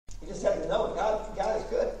know God is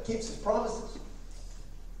good, keeps his promises.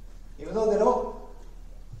 Even though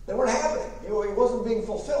they weren't happening. It wasn't being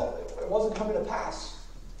fulfilled. It wasn't coming to pass.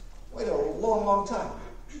 Wait a long, long time.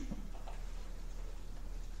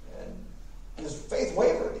 And his faith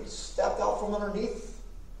wavered. He stepped out from underneath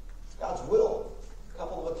God's will a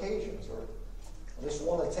couple of occasions, or at least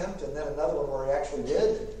one attempt, and then another one where he actually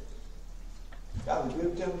did. God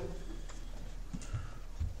rebuked him.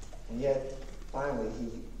 And yet, finally,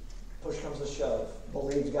 push comes to shove,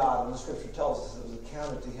 believed God, and the Scripture tells us it was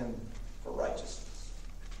accounted to him for righteousness.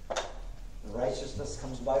 And righteousness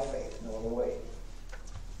comes by faith, no other way.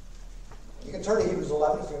 You can turn to Hebrews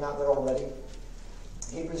 11 if you're not there already.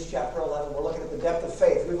 Hebrews chapter 11, we're looking at the depth of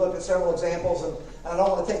faith. We've looked at several examples, and I don't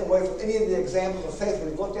want to take away from any of the examples of faith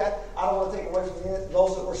we've looked at. I don't want to take away from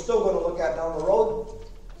those that we're still going to look at down the road.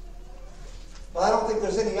 But I don't think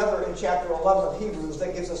there's any other in chapter 11 of Hebrews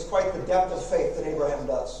that gives us quite the depth of faith that Abraham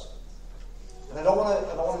does. And I don't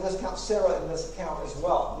want to discount Sarah in this account as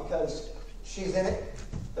well, because she's in it.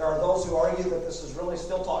 There are those who argue that this is really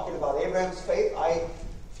still talking about Abraham's faith. I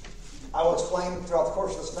will explain throughout the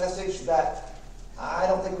course of this message that I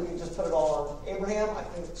don't think we can just put it all on Abraham. I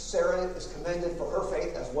think Sarah is commended for her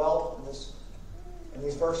faith as well in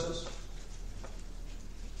these verses.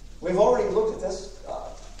 We've already looked at this.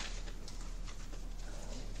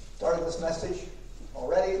 Started this message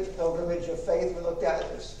already. The pilgrimage of faith we looked at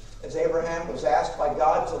as Abraham was asked by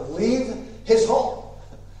God to leave his home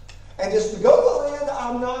and just to go to the land.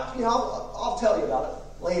 I'll tell you about it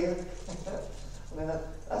later. I mean,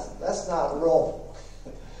 that's not a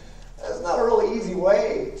really easy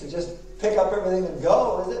way to just pick up everything and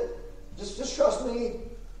go, is it? Just trust me.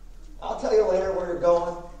 I'll tell you later where you're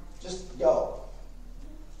going. Just go.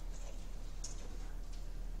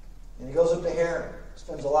 And he goes up to Haran.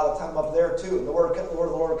 Spends a lot of time up there too. And the word of the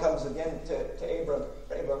Lord comes again to Abram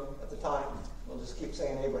at the time. We'll just keep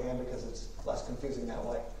saying Abraham because it's less confusing that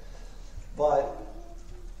way. But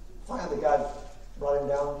finally God brought him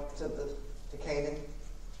down to Canaan.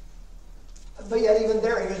 But yet even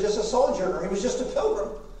there, he was just a sojourner. He was just a pilgrim.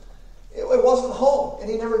 It wasn't home. And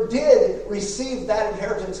he never did receive that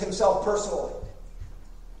inheritance himself personally.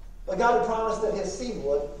 But God had promised that his seed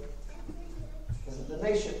would. Because the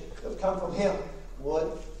nation that would come from him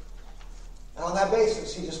would. And on that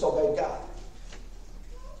basis, he just obeyed God.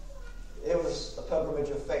 It was a pilgrimage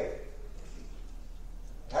of faith.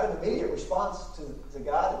 Had an immediate response to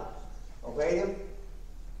God. Obeyed him.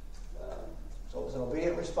 So it was an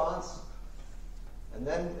obedient response. And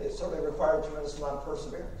then it certainly required a tremendous amount of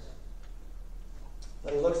perseverance.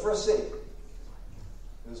 But he looked for a city.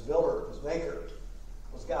 Whose builder, whose maker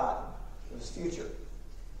was God. It was future.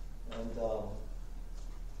 And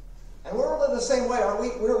we're really the same way, aren't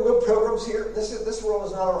we? We're pilgrims here. This world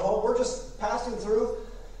is not our home. We're just passing through.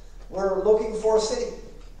 We're looking for a city.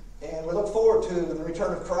 And we look forward to the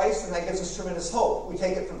return of Christ, and that gives us tremendous hope. We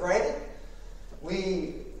take it for granted.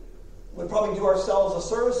 We would probably do ourselves a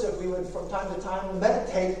service if we would from time to time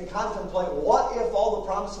meditate and contemplate what if all the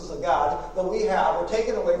promises of God that we have were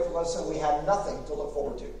taken away from us and we had nothing to look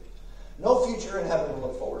forward to. No future in heaven to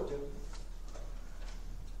look forward to.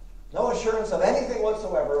 No assurance of anything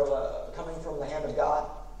whatsoever of coming from the hand of God.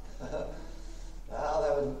 Well,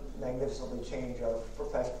 that would magnificently change our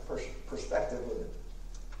perspective, wouldn't it?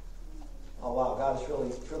 Oh, wow, God is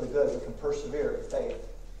really good. We can persevere in faith.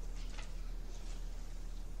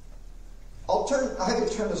 I have you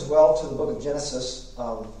turn as well to the book of Genesis.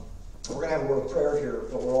 We're going to have a word of prayer here,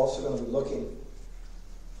 but we're also going to be looking,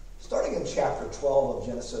 starting in chapter 12 of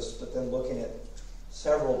Genesis, but then looking at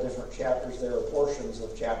several different chapters. There are portions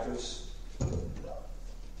of chapters,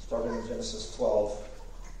 starting in Genesis 12.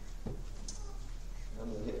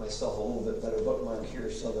 I'm going to get myself a little bit better bookmark here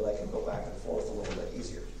so that I can go back and forth a little bit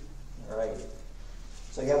easier. All right.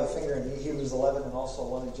 So you have a finger in Hebrews 11 and also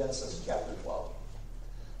one in Genesis chapter 12.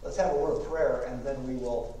 Let's have a word of prayer and then we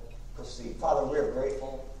will proceed. Father, we are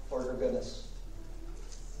grateful for your goodness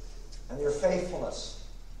and your faithfulness.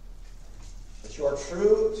 That you are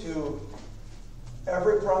true to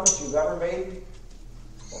every promise you've ever made.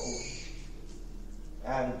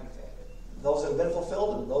 And those that have been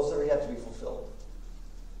fulfilled and those that are yet to be fulfilled.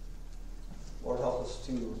 Lord, help us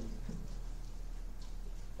to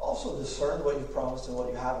also discern what you've promised and what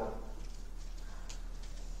you haven't.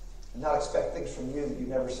 And not expect things from you that you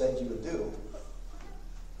never said you would do.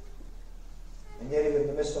 And yet, even in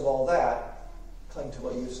the midst of all that, cling to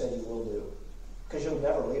what you've said you will do. Because you'll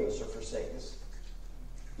never leave us or forsake us.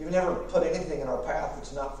 You've never put anything in our path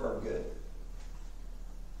that's not for our good.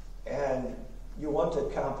 And you want to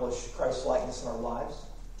accomplish Christ's likeness in our lives.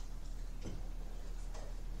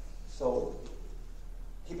 So,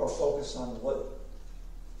 keep our focus on what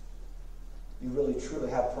you really truly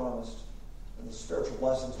have promised and the spiritual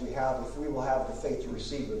blessings we have if we will have the faith to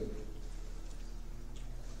receive them.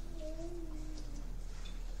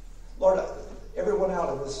 Lord, everyone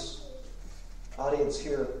out in this audience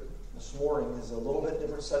here this morning has a little bit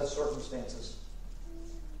different set of circumstances.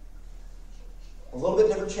 A little bit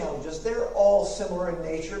different challenges. They're all similar in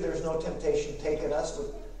nature. There's no temptation taken us,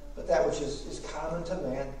 but that which is common to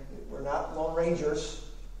man. We're not lone rangers.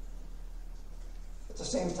 At the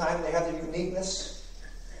same time, they have their uniqueness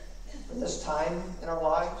for this time in our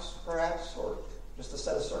lives, perhaps, or just the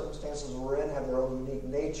set of circumstances we're in have their own unique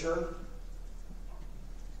nature.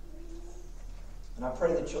 And I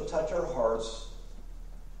pray that you'll touch our hearts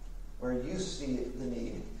where you see the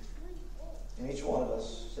need in each one of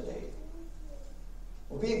us today.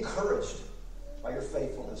 We'll be encouraged by your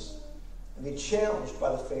faithfulness and be challenged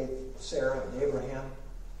by the faith of Sarah and Abraham.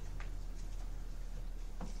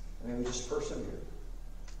 And may we just persevere.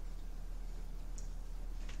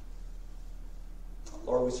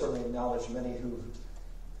 Lord, we certainly acknowledge many who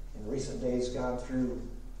in recent days gone through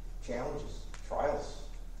challenges, trials,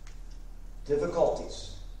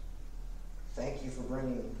 difficulties. Thank you for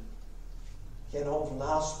bringing Ken home from the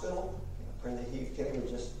hospital. I pray that Kenny would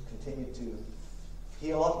just continue to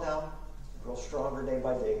heal up now, grow stronger day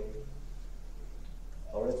by day.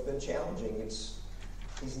 Lord, it's been challenging. He's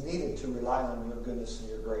needed to rely on your goodness and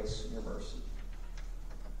your grace and your mercy,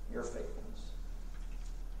 your faithfulness.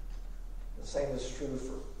 The same is true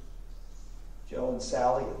for Joe and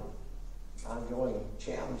Sally and ongoing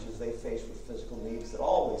challenges they face with physical needs that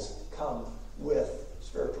always come with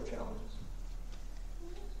spiritual challenges.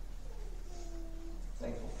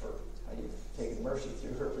 Thankful for how you've taken mercy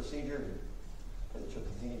through her procedure, and pray that you'll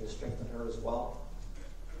continue to strengthen her as well.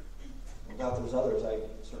 No doubt there's others. I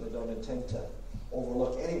certainly don't intend to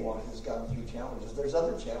overlook anyone who's gone through challenges. There's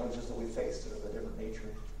other challenges that we face that are of a different nature.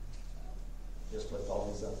 Just lift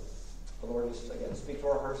all these up. The Lord, just again, speak to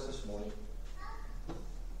our hearts this morning.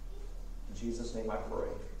 In Jesus' name I pray.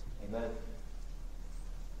 Amen.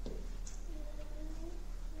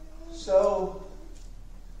 So,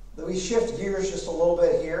 we shift gears just a little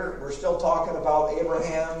bit here. We're still talking about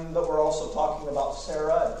Abraham, but we're also talking about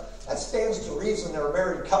Sarah. And that stands to reason they're a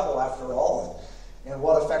married couple after all. And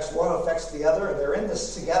what affects one affects the other, and they're in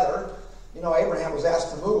this together. You know, Abraham was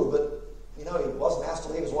asked to move, but he wasn't asked to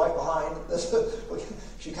leave his wife behind.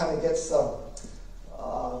 She kind of gets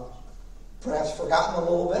perhaps forgotten a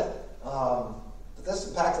little bit. But this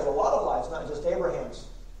impacted a lot of lives, not just Abraham's.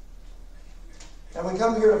 And we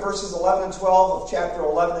come here to verses 11 and 12 of chapter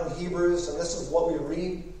 11 in Hebrews, and this is what we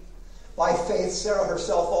read. By faith, Sarah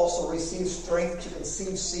herself also received strength to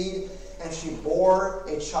conceive seed, and she bore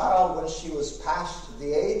a child when she was past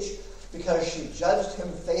the age, because she judged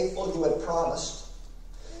him faithful who had promised.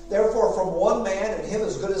 Therefore, from one man, and him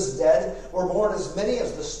as good as dead, were born as many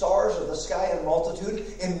as the stars of the sky in multitude,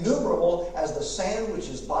 innumerable as the sand which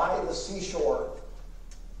is by the seashore.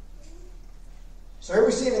 So here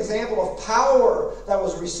we see an example of power that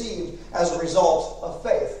was received as a result of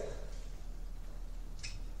faith.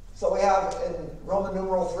 So we have in Roman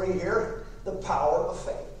numeral 3 here, the power of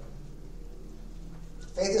faith.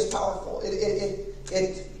 Faith is powerful.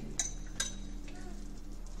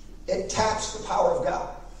 It taps the power of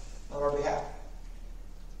God on our behalf.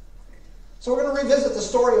 So we're going to revisit the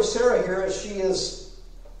story of Sarah here as she is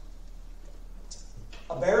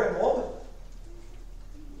a barren woman.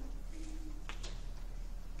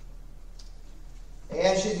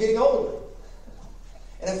 And she's getting older.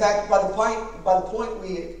 And in fact, by the point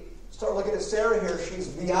we start looking at Sarah here, she's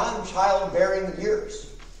beyond childbearing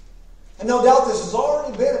years. And no doubt this has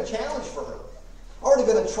already been a challenge for her. Already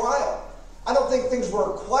been a trial. I don't think things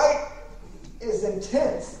were quite as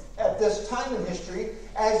intense at this time in history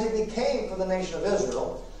as it became for the nation of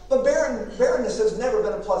Israel. But barrenness has never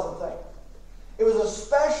been a pleasant thing. It was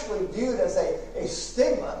especially viewed as a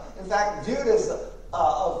stigma. In fact, viewed as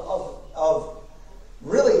of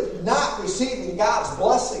really not receiving God's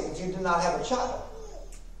blessing if you did not have a child.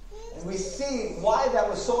 And we see why that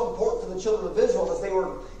was so important for the children of Israel, that they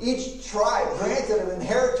were each tribe granted an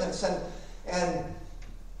inheritance. And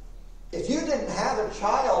if you didn't have a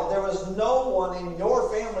child, there was no one in your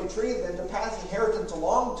family tree then to pass inheritance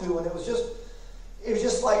along to. And it was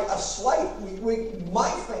just like a slight. My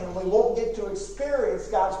family won't get to experience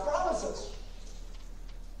God's promises.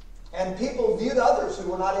 And people viewed others who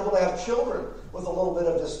were not able to have children with a little bit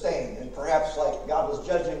of disdain, and perhaps like God was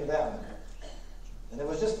judging them. And it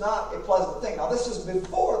was just not a pleasant thing. Now, this is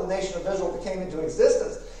before the nation of Israel came into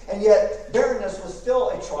existence, and yet barrenness was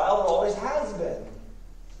still a trial. It always has been.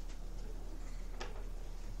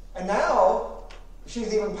 And now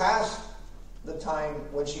She's even past the time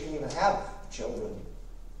when she can even have children,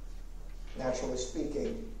 naturally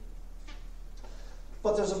speaking.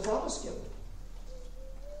 But there's a promise given.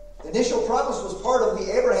 The initial promise was part of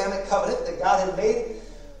the Abrahamic covenant that God had made,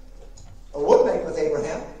 or would make with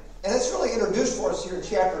Abraham. And it's really introduced for us here in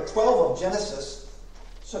chapter 12 of Genesis.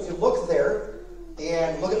 So if you look there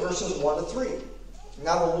and look at verses 1 to 3.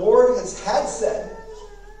 Now the Lord had said,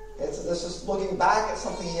 this is looking back at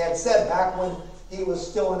something he had said back when he was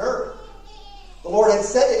still in earth. The Lord had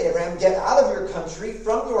said to Abraham, get out of your country,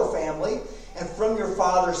 from your family, and from your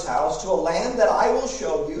father's house, to a land that I will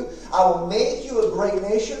show you. I will make you a great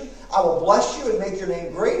nation. I will bless you and make your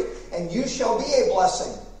name great, and you shall be a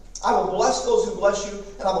blessing. I will bless those who bless you,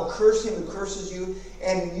 and I will curse him who curses you,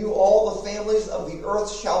 and in you all the families of the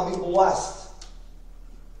earth shall be blessed.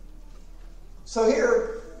 So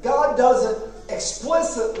here, God doesn't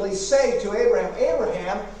explicitly say to Abraham,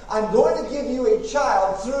 Abraham, I'm going to give you a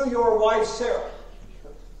child through your wife Sarah.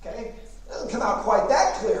 Okay? It doesn't come out quite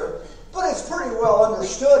that clear, but it's pretty well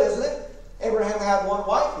understood, isn't it? Abraham had one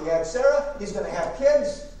wife, he had Sarah, he's going to have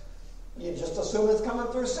kids. You just assume it's coming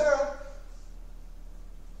through Sarah.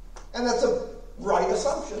 And that's a right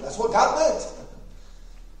assumption. That's what God meant.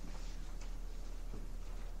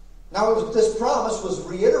 Now, this promise was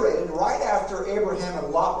reiterated right after Abraham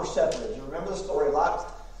and Lot were separated. You remember the story?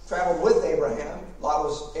 Lot traveled with Abraham. Lot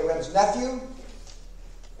was Abraham's nephew.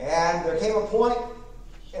 And there came a point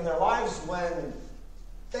in their lives when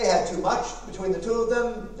they had too much between the two of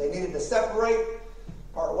them. They needed to separate,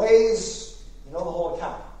 part ways. You know the whole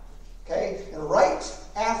account. Okay? And right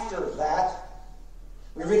after that,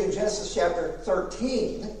 we read in Genesis chapter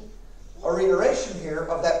 13, a reiteration here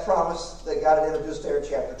of that promise that God had introduced there in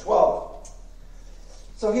chapter 12.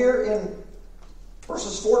 So here in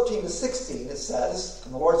verses 14 to 16, it says,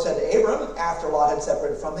 and the Lord said to Abram, after Lot had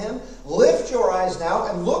separated from him, lift your eyes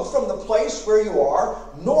now and look from the place where you are,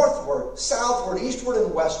 northward, southward, eastward,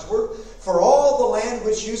 and westward, for all the land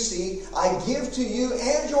which you see, I give to you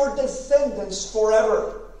and your descendants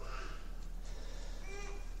forever.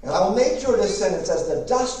 And I will make your descendants as the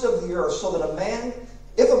dust of the earth, so that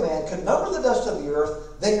if a man could number the dust of the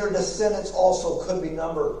earth, then your descendants also could be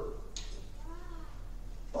numbered.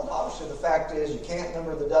 But obviously the fact is you can't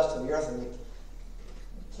number the dust of the earth, and you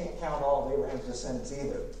can't count all of Abraham's descendants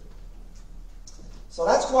either. So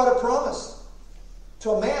that's quite a promise to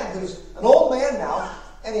a man who's an old man now,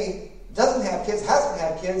 and he doesn't have kids, hasn't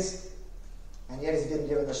had kids, and yet he's been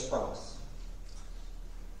given this promise.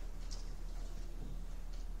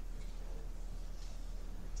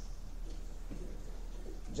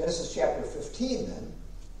 Genesis chapter 15 then,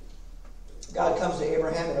 God comes to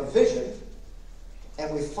Abraham in a vision,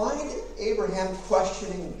 and we find Abraham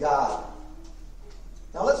questioning God.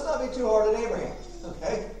 Now let's not be too hard on Abraham,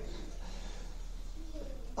 okay?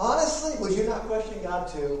 Honestly, would you not question God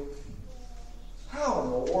too? How in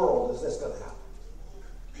the world is this going to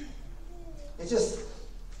happen? It's just,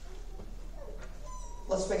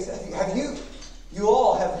 let's face it, you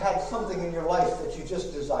all have had something in your life that you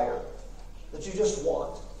just desire, that you just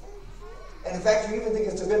want. And in fact, you even think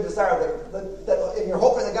it's a good desire and you're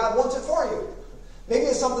hoping that God wants it for you. Maybe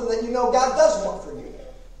it's something that you know God does want for you.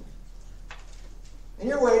 And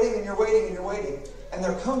you're waiting and you're waiting and you're waiting. And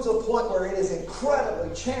there comes a point where it is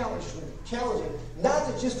incredibly challenging not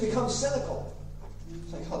to just become cynical.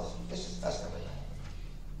 It's like, oh, that's never going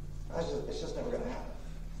to happen. It's just never going to happen.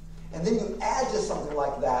 And then you add to something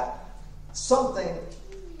like that, something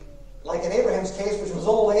like in Abraham's case, which was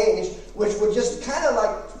old age, which would just kind of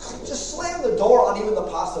like just slam the door on even the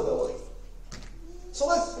possibility. So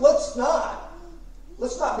let's not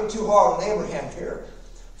be too hard on Abraham here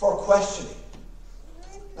for questioning.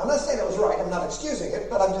 Now, I'm not saying it was right. I'm not excusing it,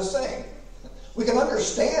 but I'm just saying we can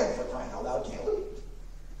understand, for crying out loud, can't we?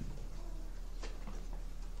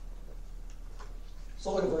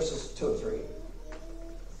 So look at verses 2 and 3.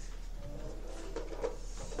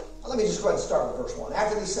 Let me just go ahead and start with verse 1.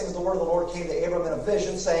 After these things, the word of the Lord came to Abram in a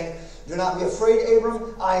vision, saying, do not be afraid,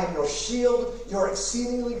 Abram. I am your shield, your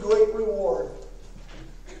exceedingly great reward.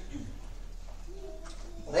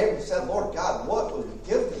 And Abram said, Lord God, what will you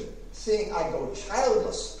give me, seeing I go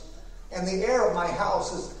childless, and the heir of my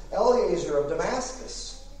house is Eliezer of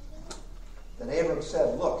Damascus? Then Abram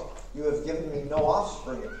said, look, you have given me no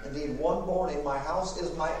offspring. Indeed, one born in my house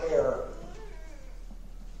is my heir.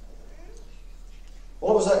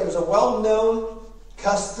 Well, it was a well-known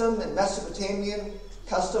custom in Mesopotamian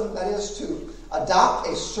custom, that is, to adopt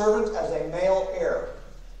a servant as a male heir.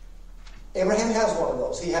 Abraham has one of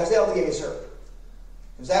those. He has Eliezer.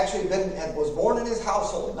 He was born in his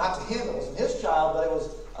household. Not to him, it wasn't his child, but it was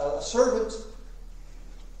a servant.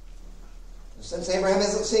 Since Abraham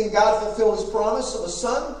hasn't seen God fulfill his promise of a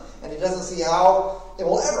son, and he doesn't see how it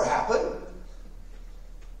will ever happen,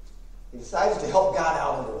 he decides to help God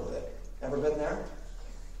out a little bit. Ever been there?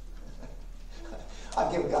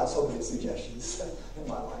 I've given God so many suggestions in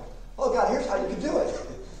my life. Oh, God, here's how you can do it.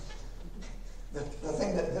 The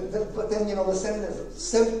thing but then, the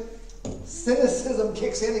cynicism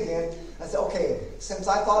kicks in again. I say, okay, since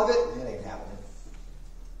I thought of it ain't happening.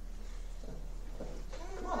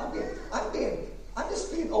 Come on, I'm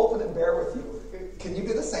just being open and bare with you. Can you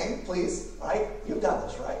do the same, please? Right? You've done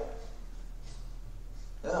this, right?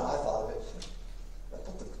 No, I thought of it.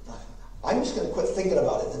 I'm just going to quit thinking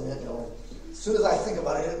about it. And as soon as I think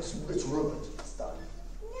about it, it's ruined. It's done.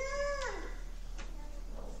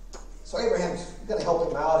 So Abraham's going to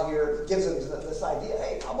help him out here. Gives him this idea.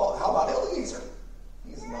 Hey, how about Eliezer?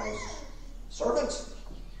 He's my servant.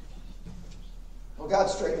 Well, God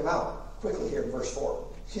straightened him out quickly here in verse 4.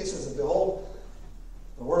 He says, behold,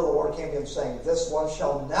 the word of the Lord came to him, saying, this one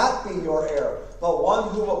shall not be your heir, but one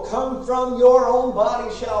who will come from your own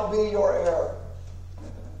body shall be your heir.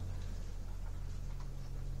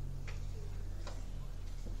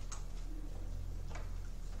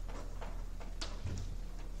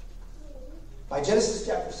 By Genesis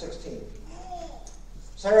chapter 16,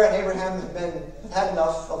 Sarah and Abraham have had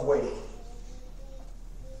enough of waiting.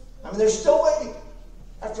 I mean, they're still waiting.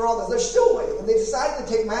 After all this, they're still waiting. And they decided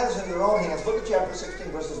to take matters into their own hands. Look at chapter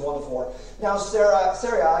 16, verses 1 to 4. Now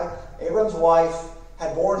Sarai, Abram's wife,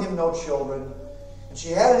 had borne him no children, and she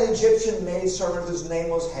had an Egyptian maidservant whose name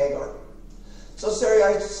was Hagar. So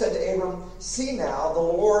Sarai said to Abram, see now, the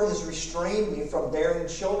Lord has restrained me from bearing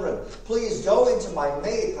children. Please go into my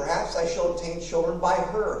maid. Perhaps I shall obtain children by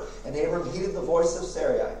her. And Abram heeded the voice of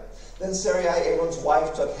Sarai. Then Sarai, Abram's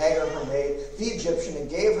wife, took Hagar, her maid, the Egyptian, and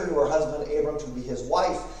gave her to her husband Abram to be his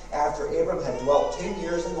wife, after Abram had dwelt 10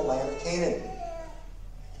 years in the land of Canaan.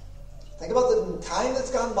 Think about the time that's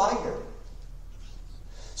gone by here.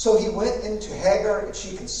 So he went into Hagar, and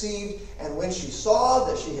she conceived, and when she saw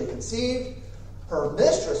that she had conceived, her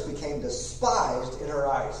mistress became despised in her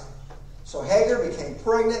eyes. So Hagar became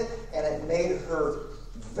pregnant, and it made her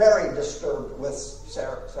very disturbed with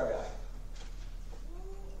Sarai.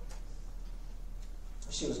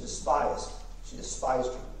 She was despised. She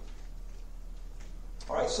despised her.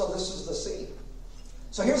 All right, so this is the scene.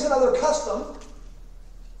 So here's another custom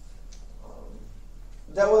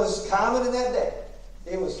that was common in that day.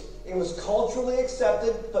 It was culturally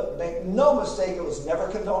accepted, but make no mistake, it was never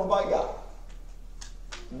condoned by God.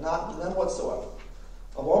 None whatsoever.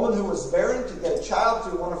 A woman who was barren to get a child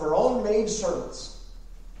through one of her own maidservants.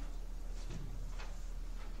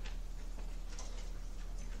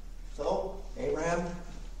 So Abraham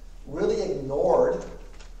really ignored.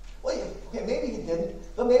 Well, maybe he didn't,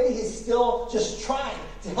 but maybe he's still just trying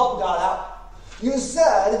to help God out. You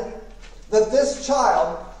said that this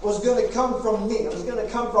child was going to come from me. It was going to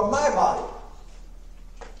come from my body.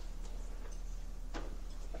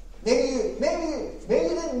 Maybe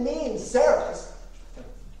you didn't mean Sarah's.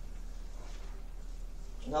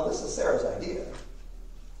 Now, this is Sarah's idea.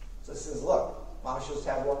 So this says, look, Mama should just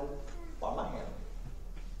have one by my hand.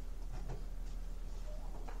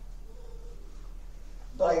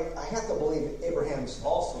 But I have to believe Abraham's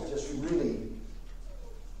also just really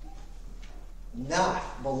not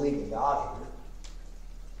believing God here.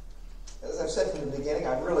 As I've said from the beginning,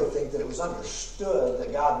 I really think that it was understood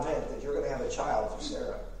that God meant that you're going to have a child for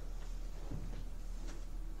Sarah.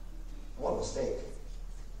 What a mistake.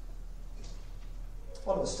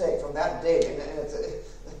 What a mistake from that date. And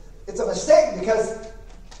it's a mistake because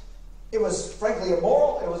it was frankly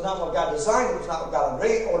immoral. It was not what God designed. It was not what God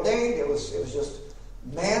ordained. It was just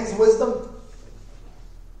man's wisdom.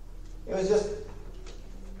 It was just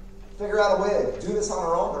figure out a way to do this on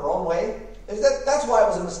our own way. That's why it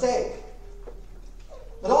was a mistake.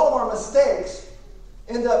 But all of our mistakes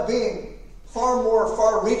end up being far more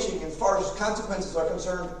far-reaching as far as consequences are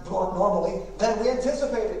concerned normally than we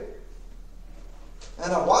anticipated.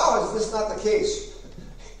 And wow, is this not the case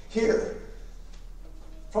here?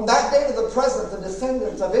 From that day to the present, the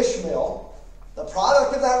descendants of Ishmael, the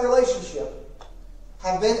product of that relationship,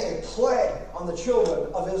 have been a plague on the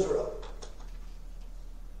children of Israel.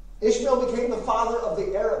 Ishmael became the father of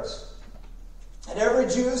the Arabs. And every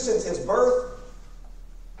Jew since his birth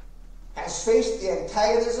has faced the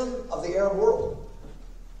antagonism of the Arab world.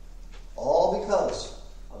 All because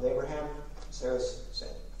of Abraham and Sarah's sin.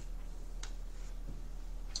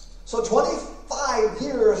 So 25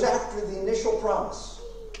 years after the initial promise,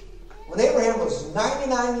 when Abraham was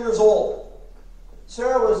 99 years old,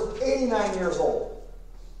 Sarah was 89 years old,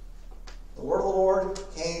 the word of the Lord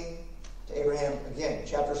came to Abraham again,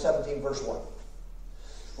 chapter 17, verse 1.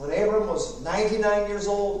 was 99 years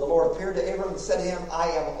old, the Lord appeared to Abram and said to him, I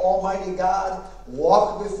am Almighty God.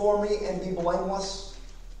 Walk before me and be blameless.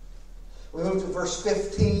 We move to verse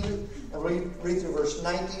 15 and read through verse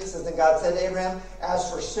 19. It says, Then God said to Abraham,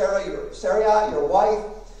 As for Sarai, your wife,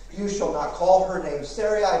 you shall not call her name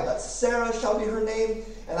Sarai, but Sarah shall be her name,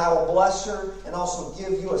 and I will bless her and also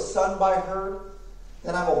give you a son by her.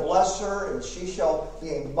 Then I will bless her, and she shall be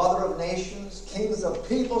a mother of nations. Kings of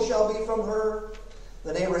people shall be from her.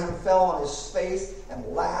 Then Abraham fell on his face and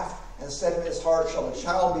laughed, and said in his heart, Shall a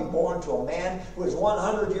child be born to a man who is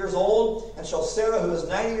 100 years old? And shall Sarah, who is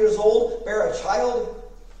 90 years old, bear a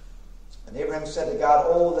child? And Abraham said to God,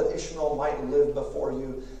 Oh, that Ishmael might live before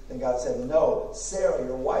you. Then God said, No, Sarah,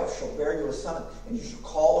 your wife, shall bear you a son, and you shall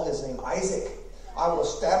call his name Isaac. I will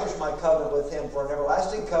establish my covenant with him for an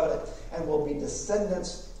everlasting covenant, and will be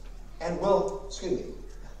descendants, an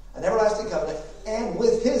everlasting covenant, and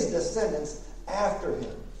with his descendants after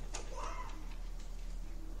him.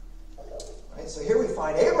 Right, so here we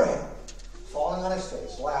find Abraham falling on his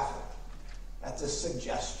face, laughing at this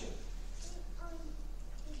suggestion.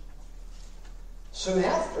 Soon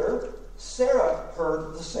after, Sarah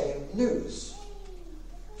heard the same news.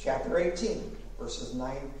 Chapter 18, verses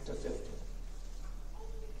 9 to 15.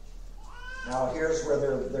 Now here's where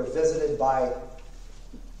they're visited by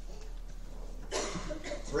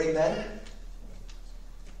three men.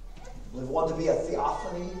 I believe one to be a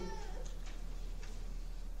theophany,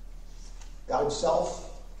 God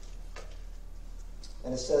himself.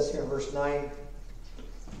 And it says here in verse 9,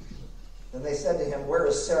 Then they said to him, Where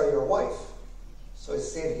is Sarah your wife? So he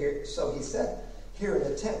said, Here in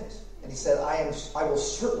the tent. And he said, I will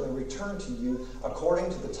certainly return to you according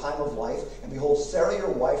to the time of life, and behold, Sarah your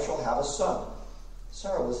wife shall have a son.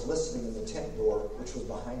 Sarah was listening in the tent door, which was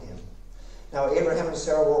behind him. Now Abraham and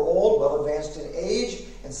Sarah were old, well advanced in age,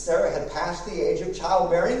 and Sarah had passed the age of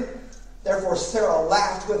childbearing. Therefore Sarah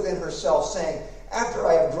laughed within herself, saying, After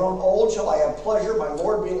I have grown old, shall I have pleasure, my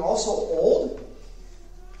Lord being also old?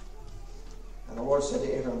 And the Lord said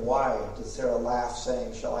to Abraham, Why did Sarah laugh,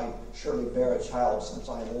 saying, Shall I surely bear a child since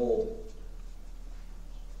I am old?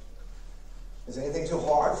 Is anything too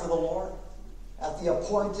hard for the Lord? At the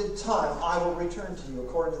appointed time I will return to you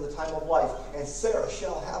according to the time of life, and Sarah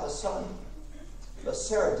shall have a son. But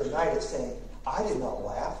Sarah denied it, saying, I did not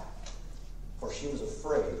laugh, for she was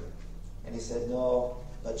afraid. And he said, No,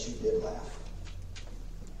 but you did laugh.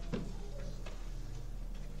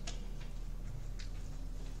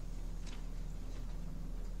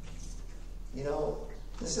 You know,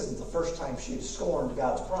 this isn't the first time she had scorned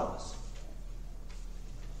God's promise.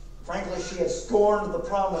 Frankly, she had scorned the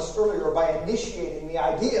promise earlier by initiating the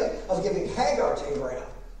idea of giving Hagar to Abraham.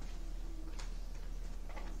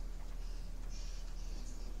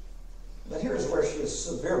 But here's where she is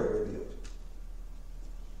severely rebuked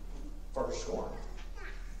for her scorn.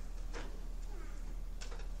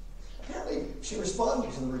 Apparently, she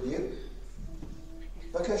responded to the rebuke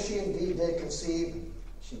because she indeed did conceive.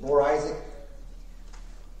 She bore Isaac.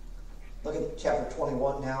 Look at chapter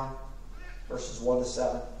 21 now, verses 1 to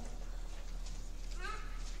 7.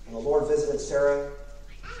 And the Lord visited Sarah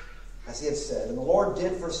as he had said. And the Lord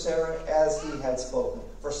did for Sarah as he had spoken.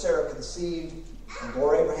 For Sarah conceived and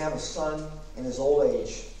bore Abraham a son in his old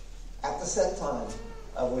age, at the set time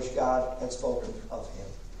of which God had spoken of him.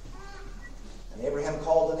 And Abraham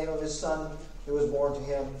called the name of his son who was born to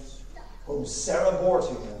him, whom Sarah bore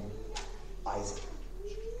to him, Isaac.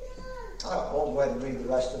 I won't go ahead and read the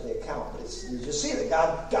rest of the account, but you just see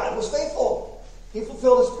that God was faithful. He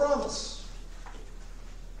fulfilled his promise.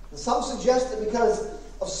 And some suggest that because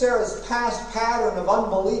of Sarah's past pattern of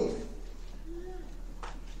unbelief,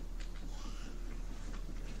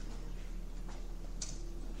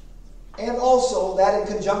 and also that in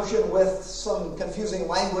conjunction with some confusing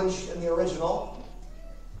language in the original,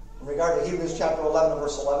 in regard to Hebrews chapter 11 and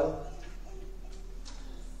verse 11,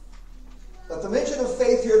 that the mention of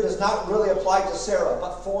faith here does not really apply to Sarah,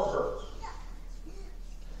 but for her.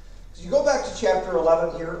 So you go back to chapter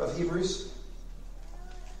 11 here of Hebrews,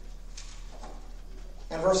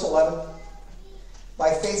 and verse 11.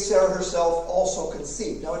 By faith Sarah herself also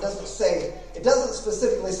conceived. Now it doesn't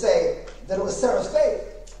specifically say that it was Sarah's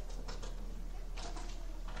faith.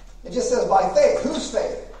 It just says by faith. Whose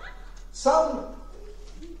faith? Some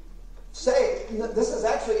say this is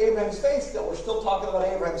actually Abraham's faith still. We're still talking about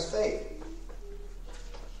Abraham's faith.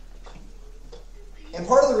 And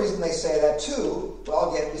part of the reason they say that too,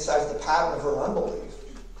 well, again, besides the pattern of her unbelief,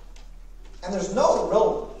 and there's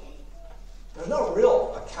no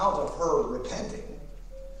real account of her repenting.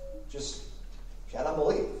 Just she had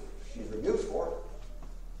unbelief. She's rebuked for it.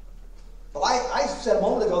 But I said a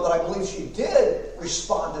moment ago that I believe she did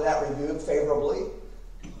respond to that rebuke favorably.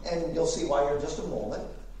 And you'll see why here in just a moment.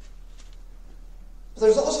 But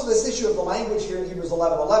there's also this issue of the language here in Hebrews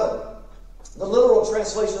 11:11. The literal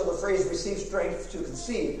translation of the phrase receive strength to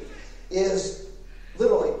conceive is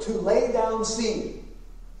literally to lay down seed.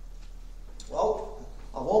 Well,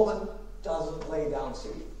 a woman doesn't lay down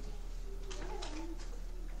seed.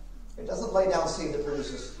 It doesn't lay down seed that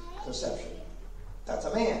produces conception. That's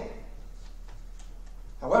a man.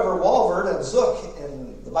 However, Walvard and Zook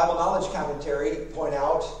in the Bible Knowledge Commentary point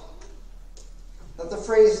out that the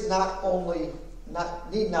phrase need not only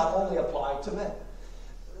apply to men.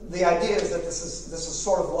 The idea is that this is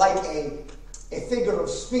sort of like a figure of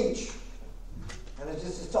speech, and it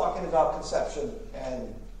just is talking about conception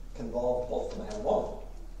and can involve both man and woman.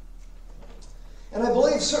 And I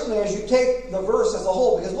believe certainly as you take the verse as a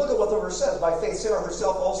whole, because look at what the verse says. By faith Sarah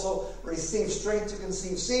herself also received strength to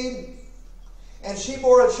conceive seed, and she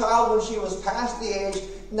bore a child when she was past the age.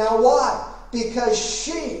 Now why? Because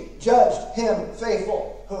she judged him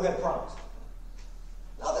faithful who had promised.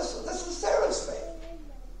 Now this is Sarah's faith.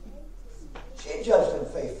 She judged him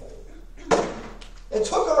faithful. It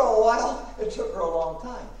took her a while. It took her a long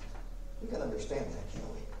time. We can understand that, can't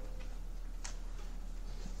we?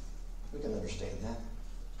 We can understand that.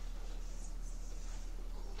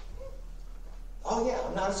 Oh yeah,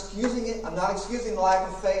 I'm not excusing it. I'm not excusing the lack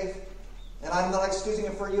of faith. And I'm not excusing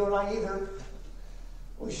it for you and I either.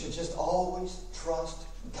 We should just always trust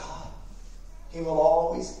God. He will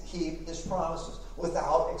always keep his promises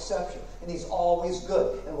without exception. And he's always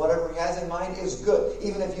good. And whatever he has in mind is good.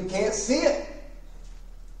 Even if you can't see it,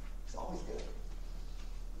 it's always good.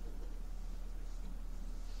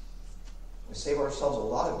 We save ourselves a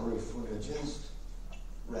lot of grief when we just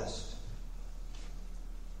rest.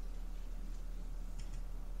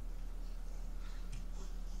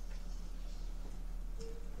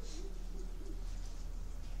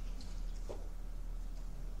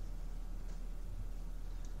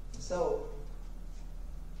 So,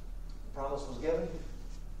 the promise was given.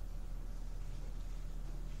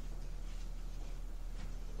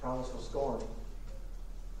 The promise was scorned.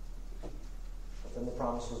 But then the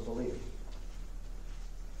promise was believed.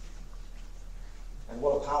 And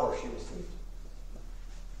what a power she received.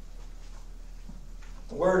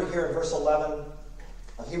 The word here in verse 11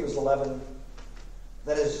 of Hebrews 11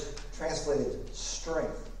 that is translated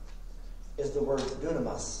strength is the word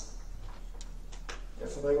dunamis. You're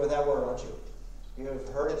familiar with that word, aren't you? You've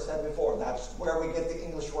heard it said before. That's where we get the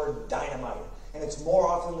English word dynamite. And it's more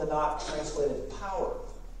often than not translated power.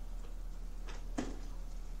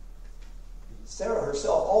 Sarah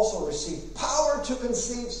herself also received power to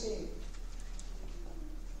conceive seed.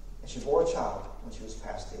 And she bore a child when she was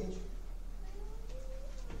past age.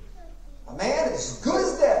 A man as good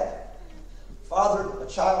as dead fathered a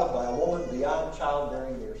child by a woman beyond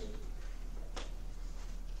childbearing years.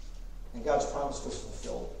 And God's promise was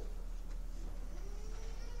fulfilled.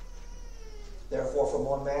 Therefore, from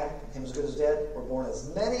one man, him as good as dead, were born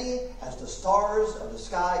as many as the stars of the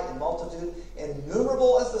sky in multitude,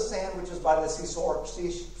 innumerable as the sand which is by the seashore,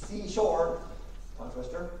 tongue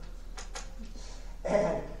twister.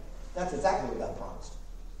 And that's exactly what God promised.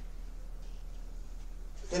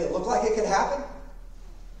 Did it look like it could happen?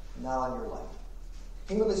 Not on your life.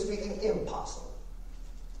 Humanly speaking, impossible.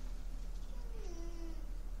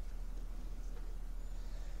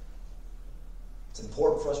 It's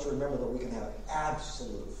important for us to remember that we can have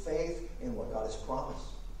absolute faith in what God has promised.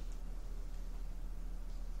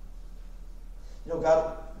 You know,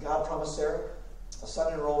 God promised Sarah a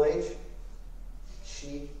son in her old age.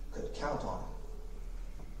 She could count on it.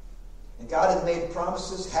 And God has made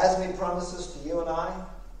promises to you and I.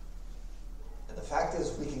 And the fact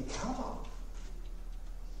is, we can count on them.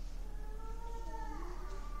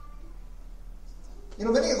 You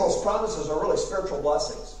know, many of those promises are really spiritual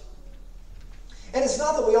blessings. And it's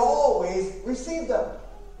not that we always receive them.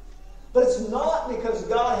 But it's not because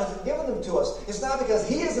God hasn't given them to us. It's not because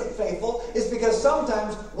he isn't faithful. It's because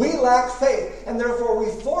sometimes we lack faith. And therefore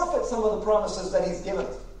we forfeit some of the promises that he's given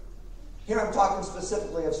us. Here I'm talking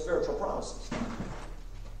specifically of spiritual promises.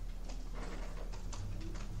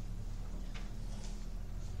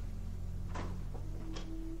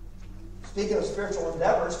 Speaking of spiritual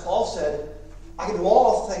endeavors, Paul said, I can do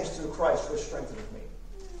all things through Christ which strengtheneth me.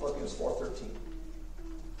 Philippians 4:13.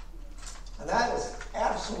 And that is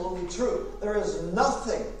absolutely true. There is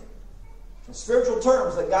nothing in spiritual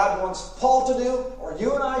terms that God wants Paul to do or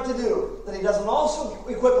you and I to do that he doesn't also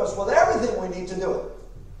equip us with everything we need to do it.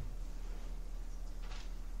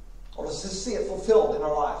 Or to see it fulfilled in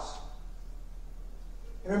our lives.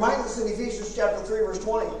 It reminds us in Ephesians chapter 3, verse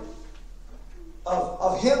 20.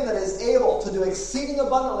 of Him that is able to do exceeding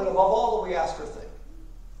abundantly above all that we ask or think,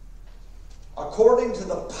 according to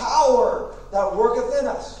the power that worketh in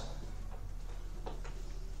us.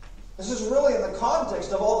 This is really in the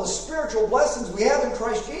context of all the spiritual blessings we have in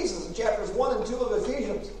Christ Jesus in chapters 1 and 2 of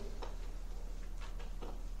Ephesians.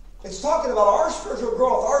 It's talking about our spiritual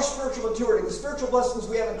growth, our spiritual maturity, the spiritual blessings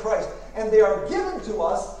we have in Christ. And they are given to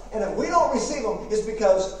us, and if we don't receive them, it's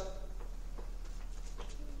because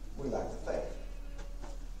we lack the faith.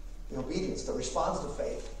 The obedience that responds to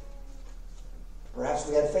faith. Perhaps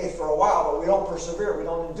we had faith for a while, but we don't persevere, we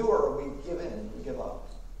don't endure, we give in, we give up.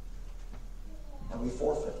 And we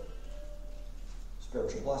forfeit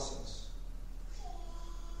spiritual blessings.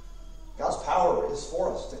 God's power is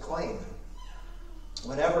for us to claim.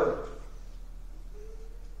 Whenever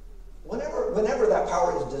that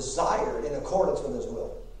power is desired in accordance with His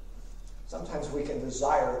will. Sometimes we can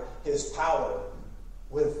desire His power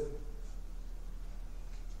with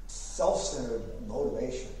self-centered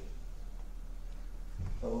motivation.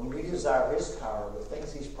 But when we desire His power, the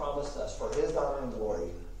things He's promised us for His honor and glory,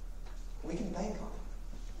 we can bank on it.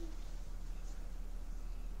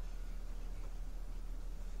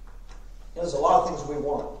 There's a lot of things we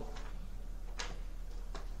want.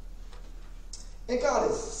 And God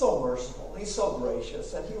is so merciful. He's so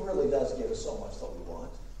gracious. And He really does give us so much that we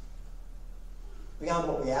want. Beyond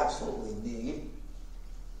what we absolutely need.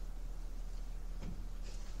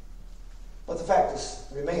 But the fact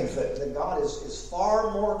remains that God is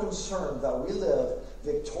far more concerned that we live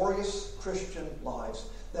victorious Christian lives,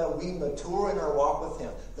 that we mature in our walk with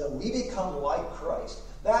Him, that we become like Christ.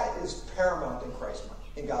 That is paramount in Christ's mind,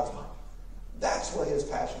 in God's mind. That's what His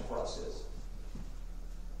passion for us is.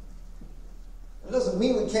 It doesn't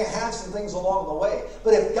mean we can't have some things along the way.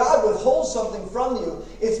 But if God withholds something from you,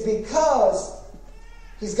 it's because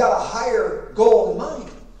He's got a higher goal in mind.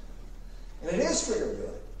 And it is for your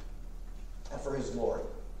good and for His glory.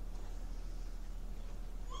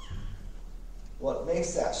 What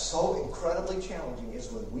makes that so incredibly challenging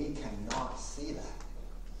is when we cannot see that.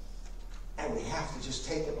 And we have to just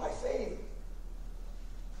take it by faith.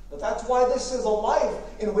 But that's why this is a life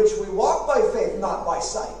in which we walk by faith, not by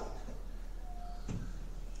sight.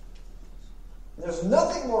 There's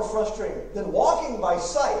nothing more frustrating than walking by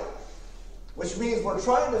sight, which means we're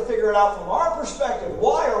trying to figure it out from our perspective,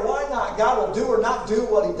 why or why not God will do or not do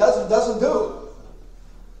what He does and doesn't do.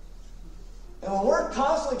 And when we're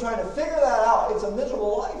constantly trying to figure that out, it's a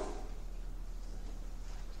miserable life.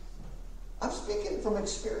 I'm speaking from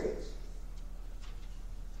experience.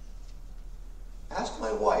 Ask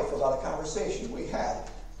my wife about a conversation we had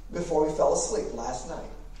before we fell asleep last night.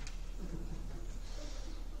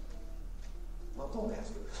 Well, don't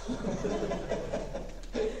ask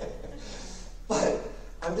her. But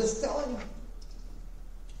I'm just telling you.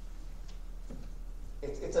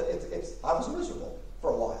 I was miserable for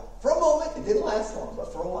a while. For a moment, it didn't last long,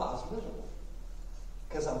 but for a while I was miserable.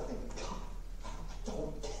 Because I'm thinking, God, I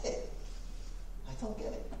don't get it. I don't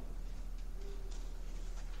get it.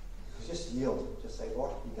 Just yield. Just say,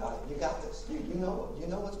 Lord, you got it. You got this. You know it. You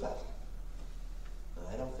know what's best.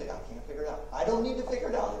 And I can't figure it out. I don't need to figure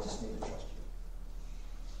it out. I just need to trust you.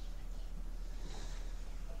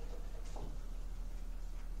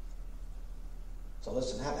 So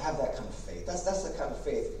listen, have that kind of faith. That's the kind of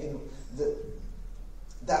faith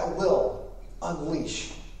that will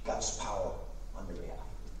unleash God's power on your behalf.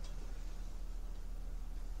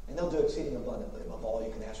 And He'll do exceeding abundantly above all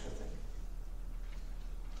you can ask or think.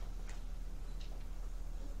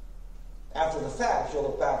 After the fact, you'll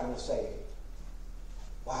look back and you'll say,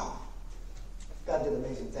 wow, God did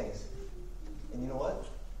amazing things. And you know what?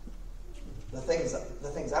 The things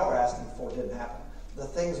I were asking for didn't happen. The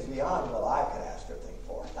things beyond what I could ask or think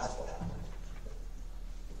for, that's what happened.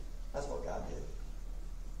 That's what God did.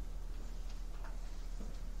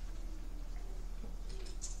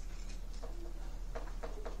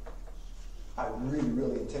 I really,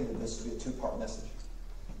 really intended this to be a 2-part message.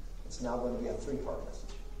 It's now going to be a 3-part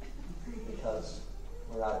message. Because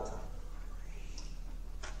we're out of time.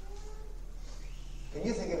 Can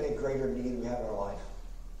you think of any greater need we have in our life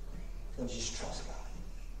than just trust God?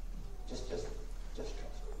 Just trust Him.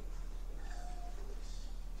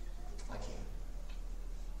 I can't.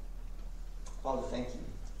 Father, thank you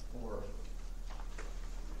for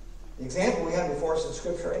the example we have before us in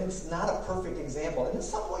Scripture. And it's not a perfect example. And in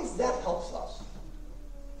some ways, that helps us.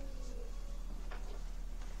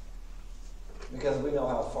 Because we know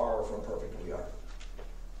how far from perfect we are.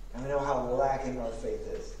 And we know how lacking our faith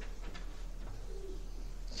is.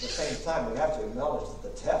 At the same time, we have to acknowledge that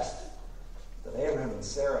the test that Abraham and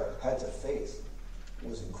Sarah had to face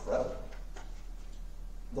was incredible.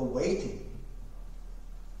 The waiting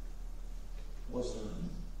was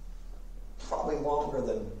probably longer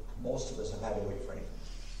than most of us have had to wait for anything.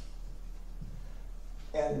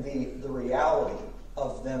 And the reality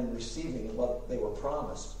of them receiving what they were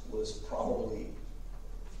promised was probably,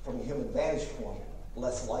 from a human vantage point,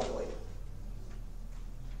 less likely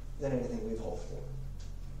than anything we've hoped for.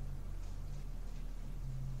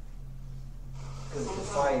 Because it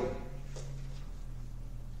defied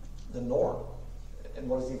the norm and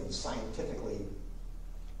what is even scientifically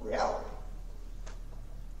reality.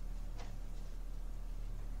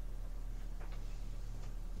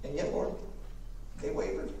 And yet, Lord, they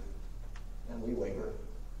wavered, and we wavered.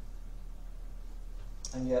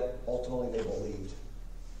 And yet, ultimately, they believed.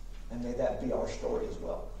 And may that be our story as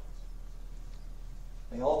well.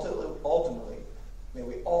 May ultimately, may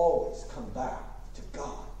we always come back to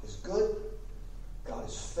God is good, God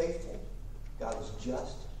is faithful, God is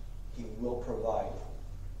just, He will provide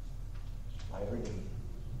my every need.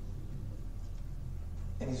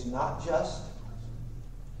 And He's not just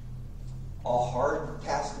a hard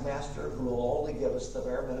taskmaster who will only give us the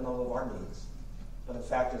bare minimum of our needs, but in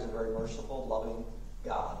fact is a very merciful, loving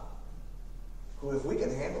God who, if we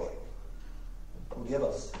can handle it, will give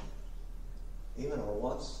us even our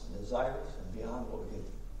wants and desires and beyond what we could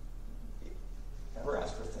ever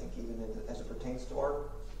ask or think, even as it pertains to our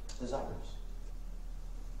desires.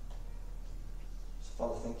 So,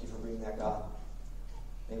 Father, thank you for being that God.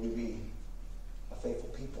 May we be a faithful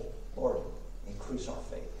people. Lord,